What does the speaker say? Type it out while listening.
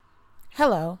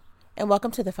Hello, and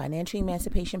welcome to the Financial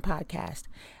Emancipation Podcast.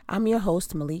 I'm your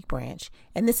host, Malik Branch,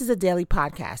 and this is a daily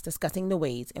podcast discussing the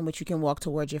ways in which you can walk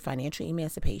towards your financial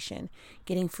emancipation,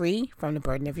 getting free from the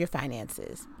burden of your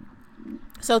finances.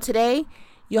 So today,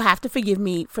 you'll have to forgive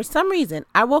me. For some reason,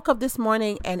 I woke up this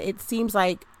morning and it seems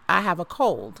like I have a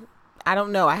cold. I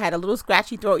don't know. I had a little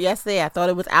scratchy throat yesterday. I thought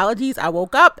it was allergies. I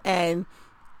woke up and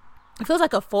it feels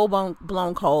like a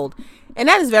full-blown cold. And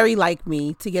that is very like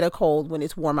me to get a cold when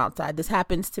it's warm outside. This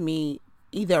happens to me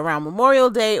either around Memorial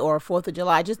Day or 4th of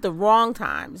July, just the wrong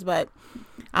times. But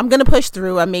I'm going to push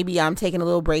through. Maybe I'm taking a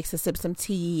little break to sip some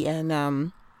tea. And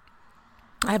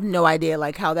I have no idea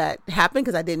like how that happened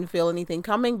because I didn't feel anything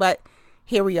coming. But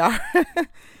here we are.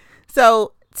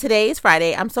 So today is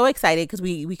Friday. I'm so excited because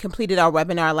we completed our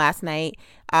webinar last night.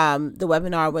 The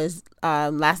webinar was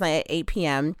last night at 8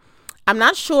 p.m. I'm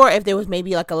not sure if there was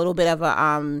maybe like a little bit of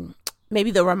a, maybe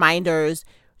the reminders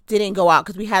didn't go out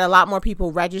because we had a lot more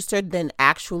people registered than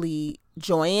actually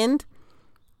joined.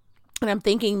 And I'm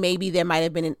thinking maybe there might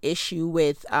have been an issue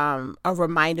with a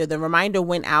reminder. The reminder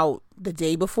went out the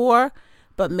day before,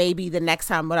 but maybe the next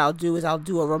time what I'll do is I'll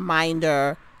do a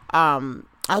reminder.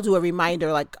 I'll do a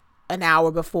reminder like an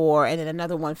hour before and then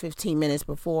another one 15 minutes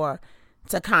before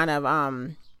to kind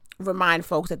of remind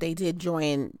folks that they did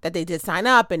join, that they did sign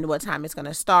up and what time it's going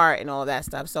to start and all of that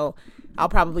stuff. So I'll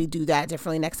probably do that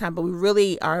differently next time, but we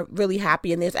really are really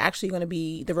happy. And there's actually going to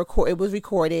be it was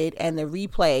recorded and the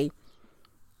replay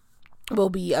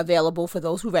will be available for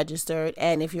those who registered.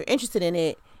 And if you're interested in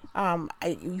it,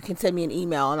 you can send me an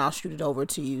email and I'll shoot it over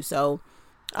to you. So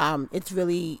it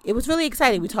was really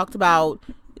exciting. We talked about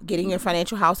getting your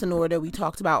financial house in order. We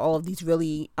talked about all of these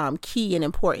really key and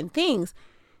important things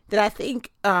that I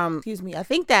think, I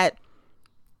think that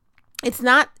it's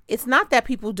not that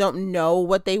people don't know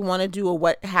what they want to do or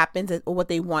what happens or what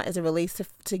they want as it relates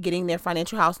to getting their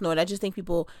financial house in order. I just think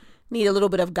people need a little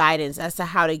bit of guidance as to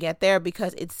how to get there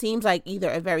because it seems like either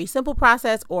a very simple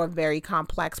process or a very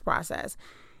complex process.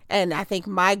 And I think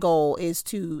my goal is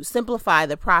to simplify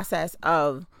the process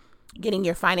of getting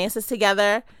your finances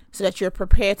together so that you're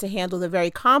prepared to handle the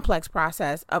very complex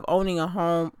process of owning a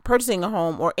home, purchasing a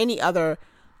home, or any other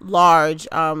large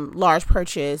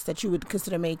purchase that you would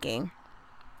consider making.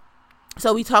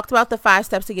 So we talked about the 5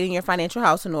 steps to getting your financial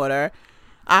house in order.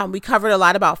 We covered a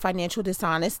lot about financial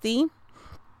dishonesty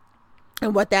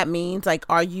and what that means. Like,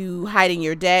 are you hiding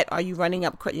your debt? Are you running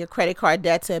up your credit card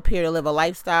debt to appear to live a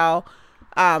lifestyle?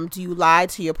 Do you lie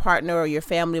to your partner or your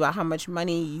family about how much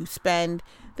money you spend?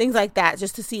 Things like that,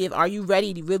 just to see if are you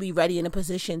really ready in a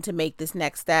position to make this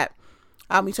next step.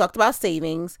 We talked about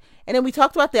savings, and then we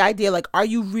talked about the idea, like, are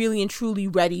you really and truly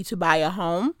ready to buy a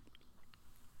home?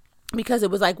 Because it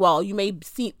was like, well, you may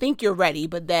think you're ready,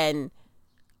 but then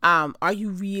are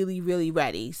you really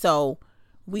ready? So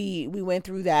we went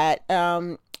through that.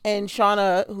 And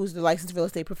Shauna, who's the licensed real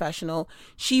estate professional,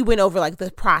 she went over like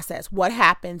the process. What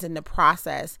happens in the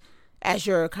process as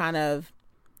you're kind of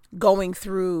going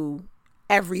through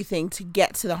everything to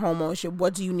get to the home ownership?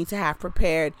 What do you need to have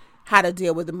prepared? How to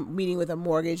deal with a meeting with a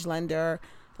mortgage lender,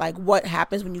 like what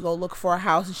happens when you go look for a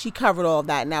house. And she covered all of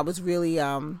that. And that was really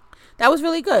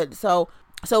good. So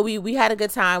we had a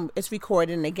good time. It's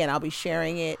recorded. And again, I'll be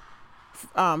sharing it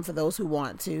for those who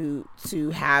want to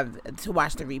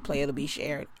watch the replay. It'll be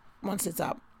shared once it's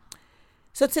up.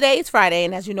 So today is Friday.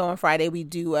 And as you know, on Friday, we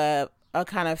do a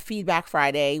kind of feedback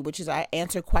Friday, which is I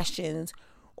answer questions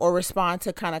or respond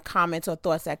to kind of comments or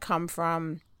thoughts that come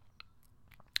from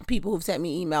people who've sent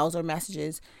me emails or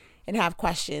messages and have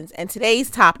questions. And today's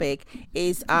topic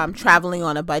is traveling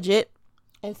on a budget.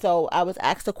 And so I was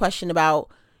asked a question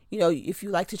about, if you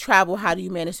like to travel, how do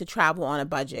you manage to travel on a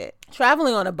budget?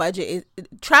 Traveling on a budget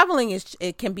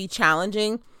it can be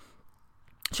challenging.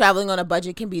 Traveling on a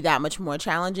budget can be that much more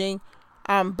challenging.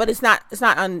 But it's not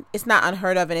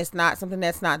unheard of, and it's not something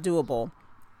that's not doable.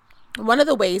 One of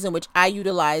the ways in which I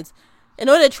utilize, in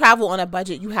order to travel on a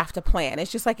budget, you have to plan.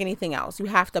 It's just like anything else. You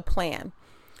have to plan.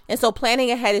 And so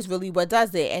planning ahead is really what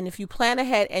does it. And if you plan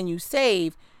ahead and you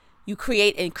save, you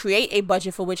create a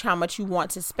budget for how much you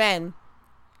want to spend,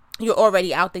 you're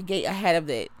already out the gate ahead of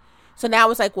it. So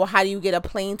now it's like, well, how do you get a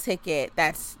plane ticket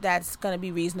that's going to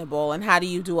be reasonable? And how do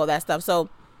you do all that stuff? So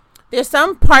there's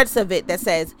some parts of it that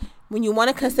says when you want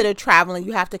to consider traveling,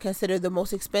 you have to consider the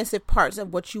most expensive parts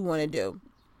of what you want to do.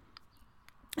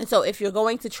 And so if you're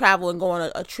going to travel and go on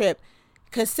a trip,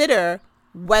 consider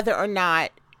whether or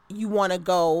not you want to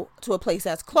go to a place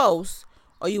that's close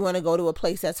or you want to go to a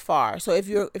place that's far. So if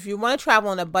you want to travel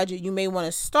on a budget, you may want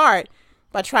to start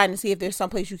by trying to see if there's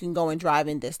someplace you can go and drive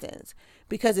in distance.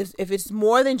 Because if it's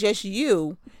more than just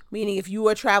you, meaning if you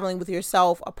are traveling with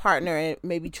yourself, a partner, and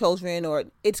maybe children, or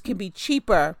it can be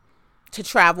cheaper to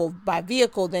travel by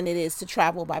vehicle than it is to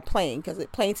travel by plane, because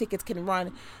plane tickets can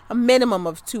run a minimum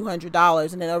of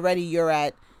 $200, and then already you're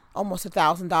at almost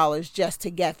 $1,000 just to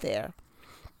get there.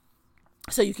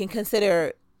 So you can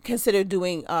consider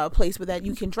doing a place where that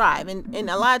you can drive. And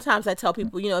a lot of times I tell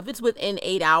people, if it's within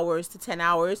 8 hours to 10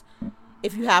 hours,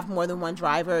 if you have more than one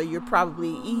driver, you're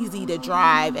probably easy to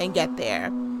drive and get there.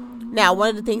 Now, one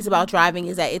of the things about driving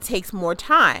is that it takes more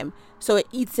time, so it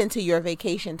eats into your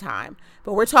vacation time.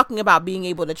 But we're talking about being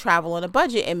able to travel on a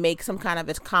budget and make some kind of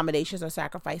accommodations or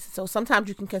sacrifices. So sometimes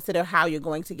you can consider how you're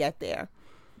going to get there.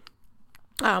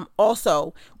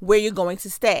 Also, where you're going to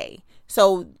stay.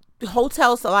 So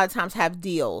hotels a lot of times have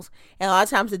deals, and a lot of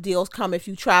times the deals come if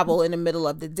you travel in the middle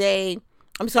of the day.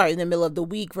 In the middle of the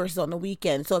week versus on the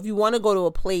weekend. So if you want to go to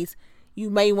a place,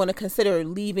 you may want to consider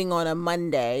leaving on a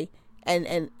Monday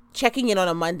and checking in on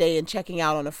a Monday and checking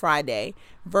out on a Friday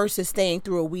versus staying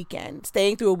through a weekend.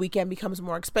 Staying through a weekend becomes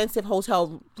more expensive.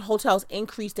 Hotels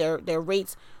increase their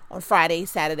rates on Friday,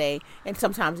 Saturday, and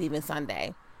sometimes even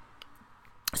Sunday.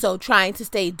 So trying to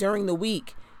stay during the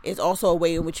week is also a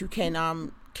way in which you can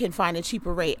find a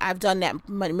cheaper rate. I've done that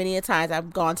many a times.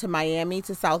 I've gone to Miami,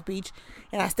 to South Beach,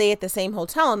 and I stay at the same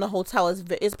hotel, and the hotel is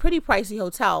a pretty pricey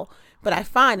hotel, but I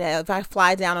find that if I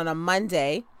fly down on a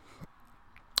Monday,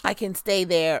 I can stay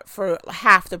there for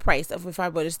half the price of if I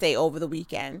were to stay over the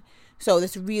weekend. So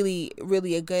that's really,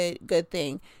 really a good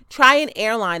thing. Try an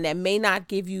airline that may not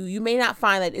give you may not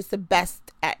find that it's the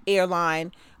best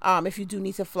airline. If you do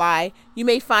need to fly, you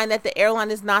may find that the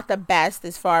airline is not the best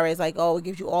as far as it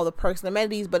gives you all the perks and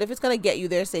amenities, but if it's going to get you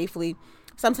there safely,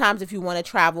 sometimes if you want to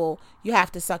travel, you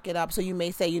have to suck it up. So you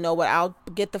may say, you know what, I'll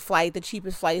get the flight. The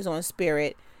cheapest flight is on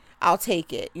Spirit. I'll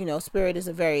take it. Spirit is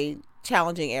a very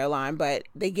challenging airline, but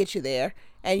they get you there,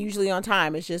 and usually on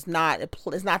time. It's just not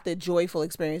it's not the joyful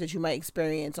experience that you might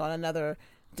experience on another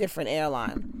different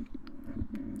airline.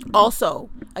 Also,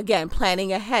 again,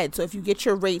 planning ahead. So if you get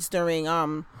your rates during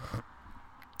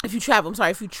if you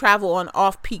travel on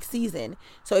off-peak season.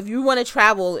 So if you want to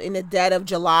travel in the dead of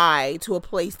July to a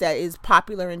place that is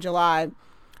popular in July,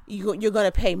 you're going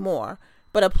to pay more.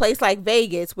 But a place like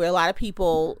Vegas, where a lot of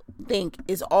people think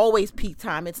is always peak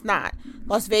time, it's not.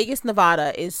 Las Vegas,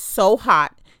 Nevada is so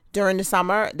hot during the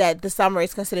summer that the summer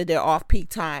is considered their off-peak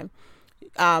time.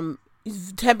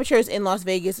 Temperatures in Las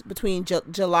Vegas between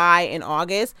July and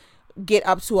August get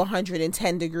up to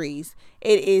 110 degrees.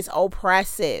 It is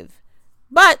oppressive,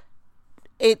 but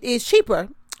it is cheaper.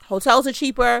 Hotels are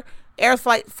cheaper.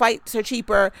 Flights are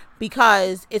cheaper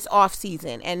because it's off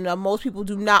season, and most people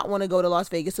do not want to go to Las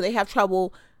Vegas, so they have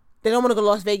trouble. They don't want to go to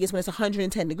Las Vegas when it's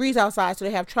 110 degrees outside, so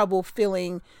they have trouble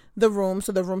filling the rooms.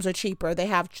 So the rooms are cheaper. They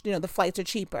have, the flights are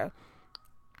cheaper.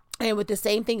 And with the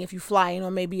same thing, if you fly in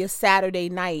on maybe a Saturday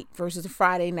night versus a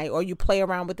Friday night, or you play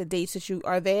around with the dates that you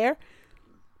are there,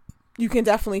 you can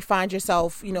definitely find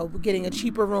yourself, getting a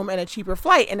cheaper room and a cheaper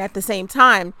flight. And at the same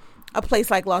time, a place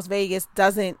like Las Vegas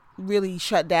doesn't really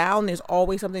shut down. There's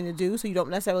always something to do, so you don't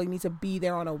necessarily need to be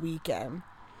there on a weekend.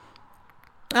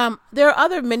 There are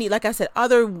other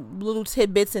other little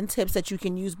tidbits and tips that you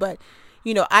can use, but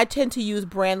I tend to use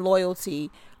brand loyalty.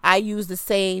 I use the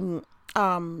same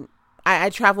I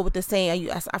travel with the same,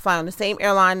 I fly on the same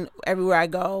airline everywhere I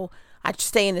go. I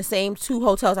stay in the same 2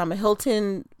 hotels. I'm a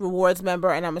Hilton Rewards member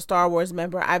and I'm a Star Wars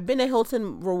member. I've been a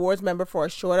Hilton Rewards member for a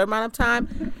shorter amount of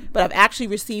time, but I've actually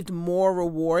received more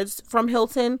rewards from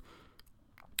Hilton.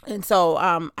 And so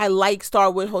I like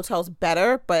Starwood hotels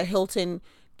better, but Hilton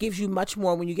gives you much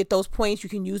more. When you get those points, you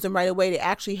can use them right away to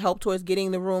actually help towards getting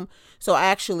the room. So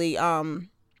actually,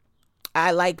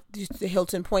 I like the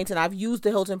Hilton points, and I've used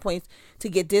the Hilton points to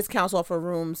get discounts off of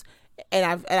rooms. And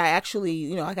I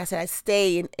actually, like I said, I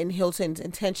stay in Hiltons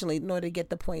intentionally in order to get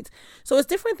the points. So it's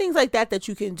different things like that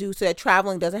you can do so that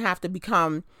traveling doesn't have to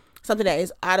become something that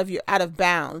is out of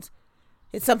bounds.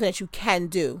 It's something that you can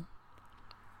do.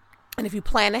 And if you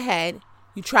plan ahead,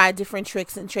 you try different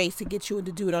tricks and traits to get you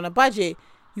to do it on a budget,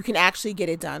 you can actually get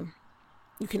it done.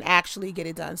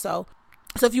 So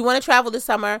if you want to travel this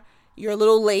summer, you're a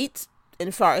little late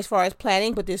as far as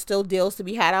planning, but there's still deals to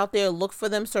be had out there. Look for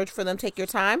them, search for them, take your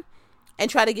time, and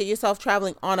try to get yourself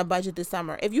traveling on a budget this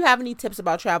summer. If you have any tips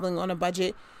about traveling on a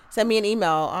budget, send me an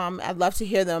email. I'd love to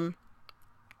hear them.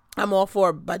 I'm all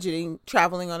for budgeting,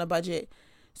 traveling on a budget.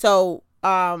 So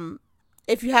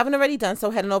if you haven't already done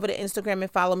so, head on over to Instagram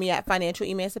and follow me at Financial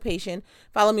Emancipation.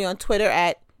 Follow me on Twitter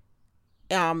at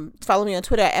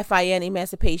FIN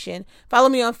Emancipation. Follow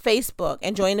me on Facebook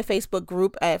and join the Facebook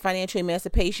group at Financial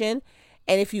Emancipation.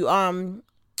 And if you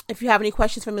have any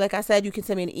questions for me, like I said, you can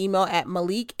send me an email at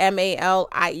Maliek,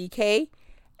 MALIEK,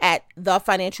 at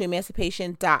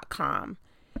thefinancialemancipation.com.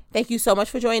 Thank you so much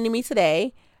for joining me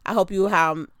today. I hope you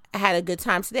had a good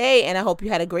time today, and I hope you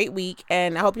had a great week,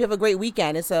 and I hope you have a great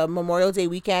weekend. It's a Memorial Day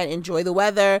weekend. Enjoy the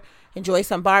weather, enjoy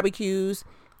some barbecues,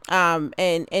 and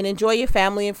enjoy your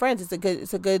family and friends.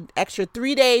 It's a good extra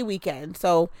 3-day weekend.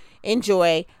 So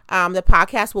enjoy. The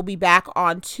podcast will be back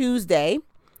on Tuesday.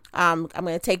 I'm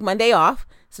going to take Monday off.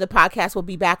 So the podcast will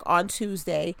be back on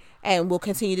Tuesday, and we'll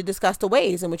continue to discuss the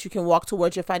ways in which you can walk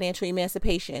towards your financial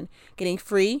emancipation, getting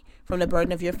free from the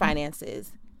burden of your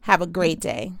finances. Have a great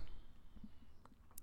day.